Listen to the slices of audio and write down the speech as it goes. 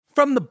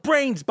From the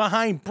brains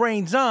behind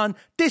Brains On,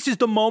 this is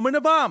the Moment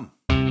of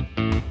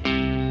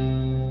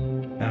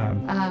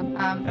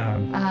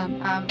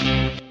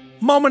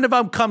Moment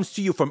of comes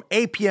to you from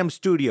APM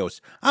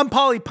Studios. I'm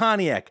Paulie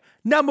Pontiac,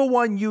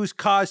 #1 used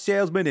car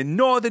salesman in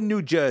northern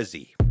New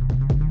Jersey.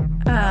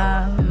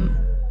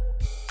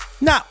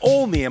 Not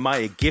only am I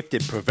a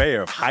gifted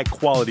purveyor of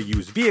high-quality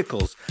used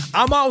vehicles,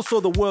 I'm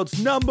also the world's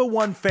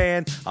 #1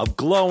 fan of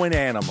glowing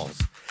animals.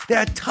 There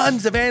are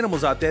tons of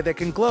animals out there that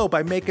can glow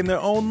by making their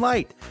own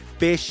light.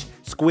 Fish,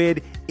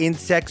 squid,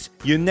 insects,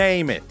 you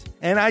name it.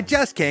 And I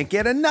just can't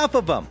get enough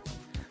of them.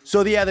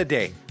 So the other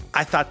day,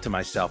 I thought to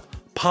myself,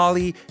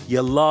 Polly,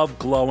 you love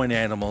glowing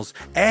animals,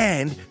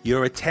 and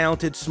you're a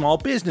talented small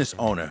business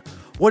owner.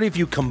 What if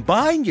you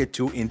combined your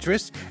two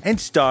interests and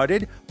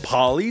started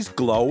Polly's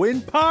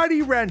Glowing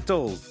Party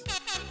Rentals?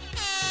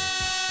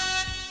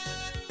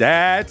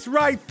 That's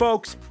right,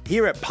 folks.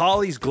 Here at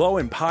Polly's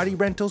Glowing Party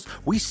Rentals,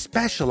 we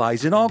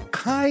specialize in all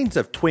kinds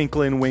of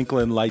twinkling,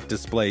 winkling light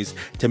displays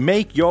to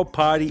make your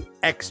party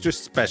extra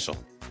special.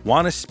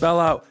 Want to spell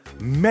out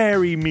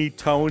 "Marry Me,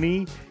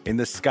 Tony" in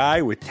the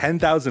sky with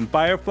 10,000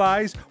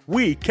 fireflies?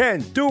 We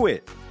can do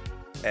it.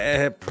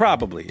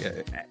 Probably.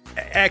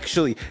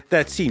 Actually,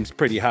 that seems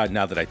pretty hard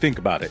now that I think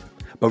about it.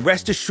 But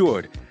rest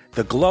assured,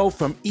 the glow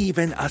from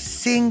even a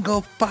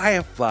single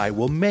firefly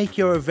will make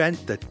your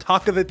event the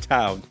talk of the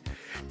town.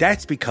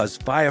 That's because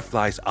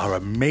fireflies are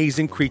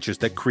amazing creatures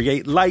that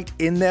create light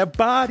in their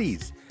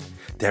bodies.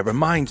 That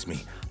reminds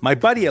me, my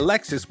buddy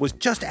Alexis was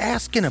just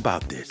asking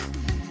about this.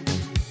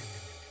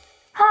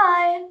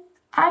 Hi,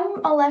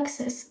 I'm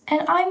Alexis,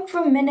 and I'm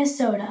from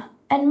Minnesota.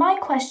 And my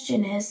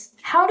question is,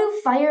 how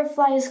do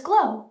fireflies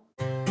glow?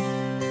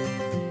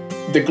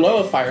 The glow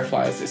of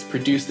fireflies is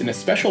produced in a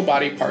special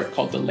body part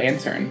called the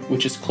lantern,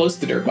 which is close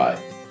to their butt.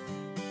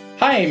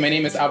 Hi, my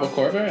name is Abba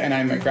Korver, and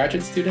I'm a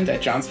graduate student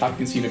at Johns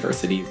Hopkins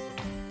University.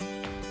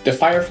 The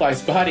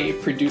firefly's body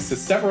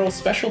produces several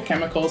special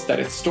chemicals that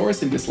it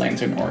stores in this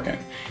lantern organ.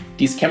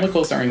 These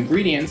chemicals are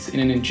ingredients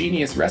in an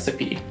ingenious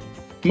recipe.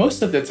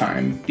 Most of the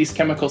time, these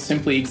chemicals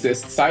simply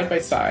exist side by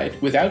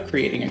side without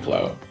creating a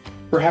glow.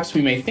 Perhaps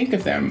we may think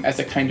of them as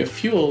a kind of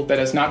fuel that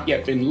has not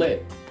yet been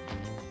lit.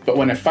 But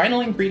when a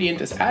final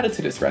ingredient is added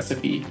to this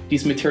recipe,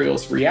 these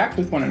materials react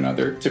with one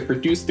another to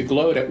produce the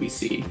glow that we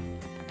see.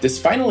 This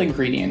final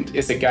ingredient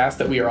is a gas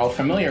that we are all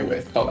familiar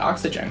with called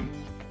oxygen.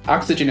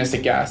 Oxygen is a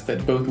gas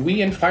that both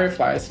we and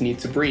fireflies need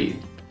to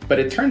breathe. But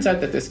it turns out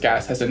that this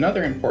gas has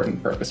another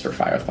important purpose for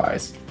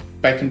fireflies.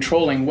 By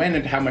controlling when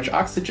and how much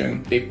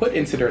oxygen they put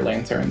into their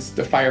lanterns,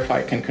 the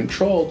firefly can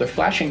control the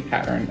flashing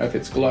pattern of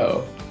its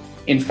glow.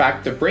 In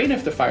fact, the brain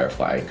of the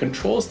firefly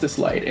controls this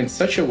light in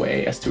such a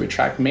way as to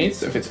attract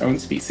mates of its own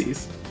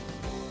species.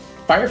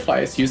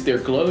 Fireflies use their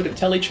glow to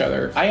tell each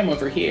other, "I am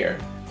over here."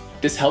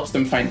 This helps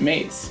them find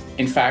mates.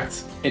 In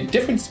fact,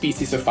 different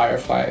species of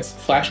fireflies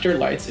flash their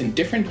lights in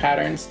different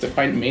patterns to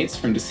find mates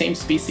from the same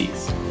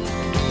species.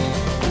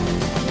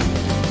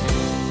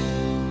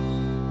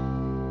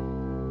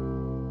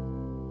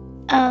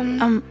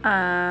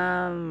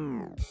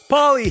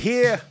 Polly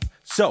here.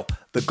 So,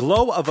 the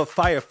glow of a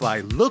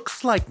firefly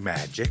looks like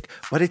magic,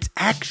 but it's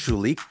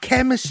actually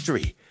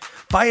chemistry.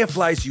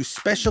 Fireflies use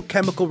special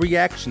chemical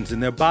reactions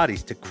in their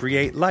bodies to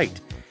create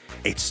light.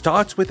 It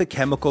starts with a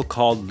chemical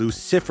called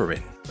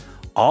luciferin.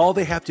 All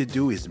they have to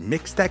do is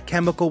mix that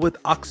chemical with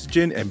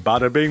oxygen and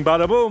bada bing,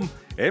 bada boom,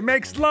 it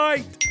makes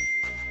light.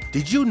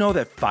 Did you know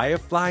that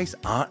fireflies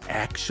aren't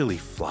actually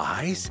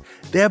flies?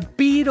 They're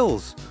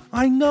beetles.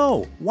 I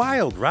know,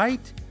 wild,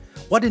 right?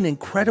 What an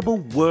incredible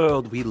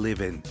world we live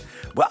in.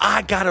 Well,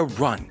 I gotta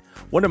run.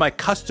 One of my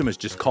customers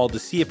just called to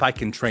see if I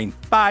can train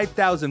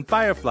 5,000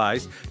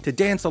 fireflies to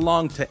dance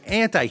along to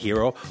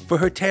Anti-Hero for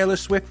her Taylor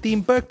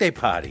Swift-themed birthday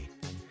party.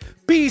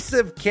 Piece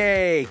of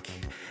cake,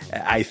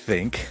 I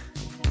think.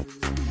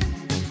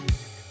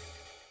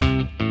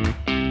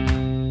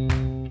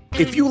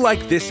 If you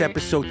like this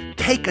episode,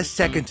 take a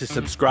second to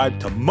subscribe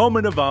to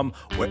Moment of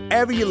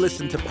wherever you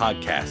listen to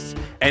podcasts.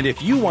 And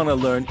if you want to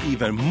learn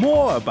even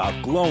more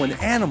about glowing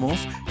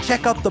animals,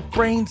 check out the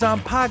Brains On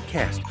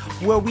podcast,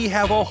 where we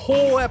have a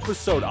whole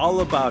episode all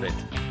about it.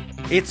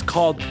 It's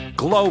called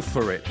Glow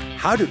For It.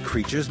 How do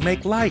creatures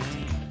make light?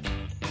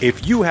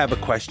 If you have a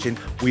question,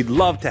 we'd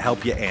love to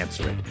help you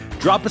answer it.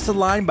 Drop us a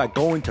line by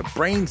going to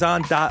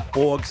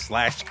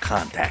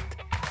brainson.org/contact.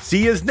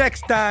 See us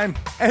next time,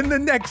 and the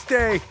next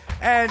day,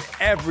 and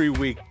every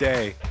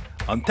weekday.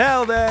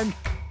 Until then,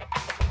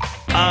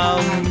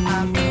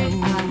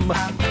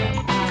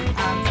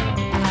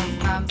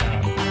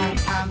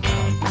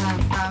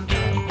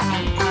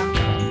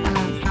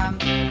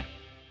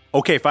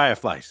 Okay,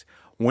 fireflies,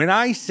 when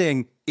I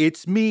sing,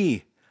 "It's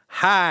me,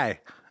 hi,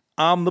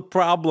 I'm the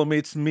problem,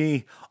 it's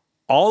me,"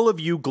 all of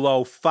you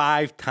glow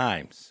 5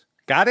 times.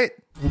 Got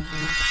it?